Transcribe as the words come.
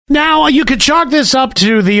Now, you could chalk this up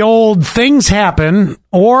to the old things happen,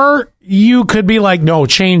 or you could be like, no,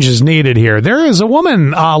 change is needed here. There is a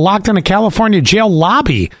woman locked in a California jail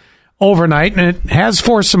lobby overnight, and it has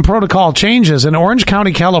forced some protocol changes. An Orange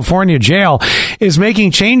County, California jail is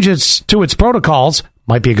making changes to its protocols.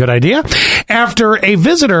 Might be a good idea. After a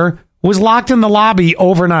visitor was locked in the lobby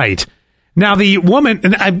overnight. Now, the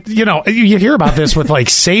woman, and you hear about this with like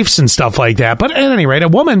safes and stuff like that. But at any rate, a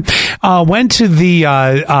woman went to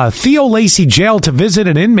the Theo Lacey jail to visit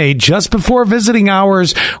an inmate just before visiting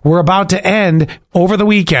hours were about to end over the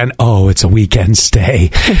weekend. Oh, it's a weekend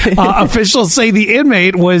stay. Officials say the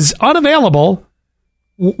inmate was unavailable.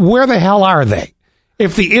 Where the hell are they?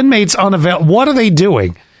 If the inmate's unavailable, what are they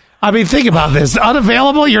doing? I mean, think about this.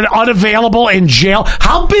 Unavailable? You're unavailable in jail?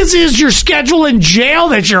 How busy is your schedule in jail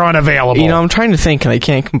that you're unavailable? I'm trying to think, and I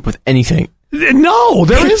can't come up with anything. No,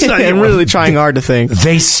 there is not. I'm really trying hard to think.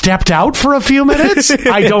 They stepped out for a few minutes?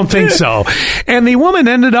 I don't think so. And the woman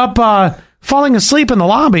ended up falling asleep in the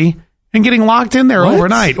lobby and getting locked in there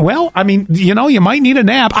overnight. Well, I mean, you might need a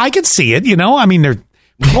nap. I could see it, I mean, there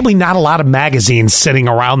probably not a lot of magazines sitting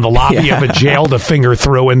around the lobby of a jail to finger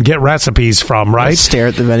through and get recipes from, right? Stare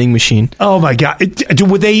at the vending machine. Oh, my God.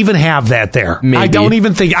 Would they even have that there? Maybe. I don't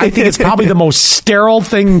even think. I think it's probably the most sterile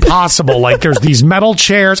thing possible. Like, there's these metal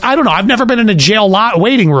chairs. I don't know. I've never been in a jail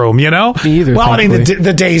waiting room, Me either, well, thankfully. I mean,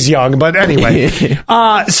 the day's young, but anyway.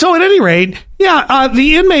 So at any rate,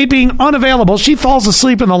 the inmate being unavailable, she falls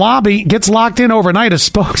asleep in the lobby, gets locked in overnight.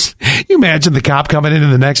 You imagine the cop coming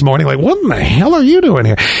in the next morning like, what in the hell are you doing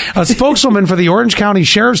here? A spokeswoman for the Orange County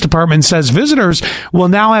Sheriff's Department says visitors will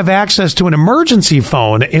now have access to an emergency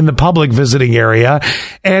phone in the public visiting area,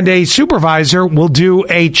 and a supervisor will do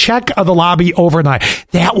a check of the lobby overnight.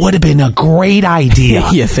 That would have been a great idea.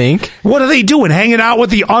 You think? What are they doing? Hanging out with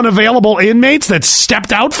the unavailable inmates that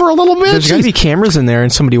stepped out for a little bit? There's got to be cameras in there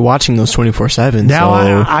and somebody watching those 24/7. Now,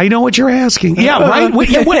 I know what you're asking. Yeah, right? Where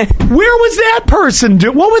was that person?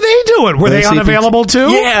 What were they doing? Were they unavailable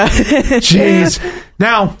too? Yeah. Jeez.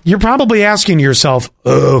 Now, you're probably asking yourself,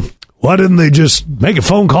 why didn't they just make a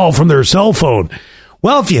phone call from their cell phone?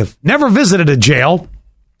 Well, if you've never visited a jail,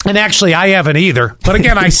 and actually I haven't either, but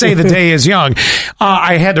again, I say the day is young,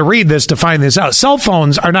 I had to read this to find this out. Cell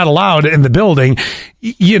phones are not allowed in the building.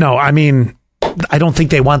 I mean, I don't think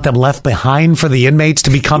they want them left behind for the inmates to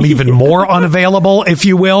become even more unavailable, if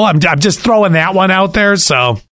you will. I'm just throwing that one out there, so...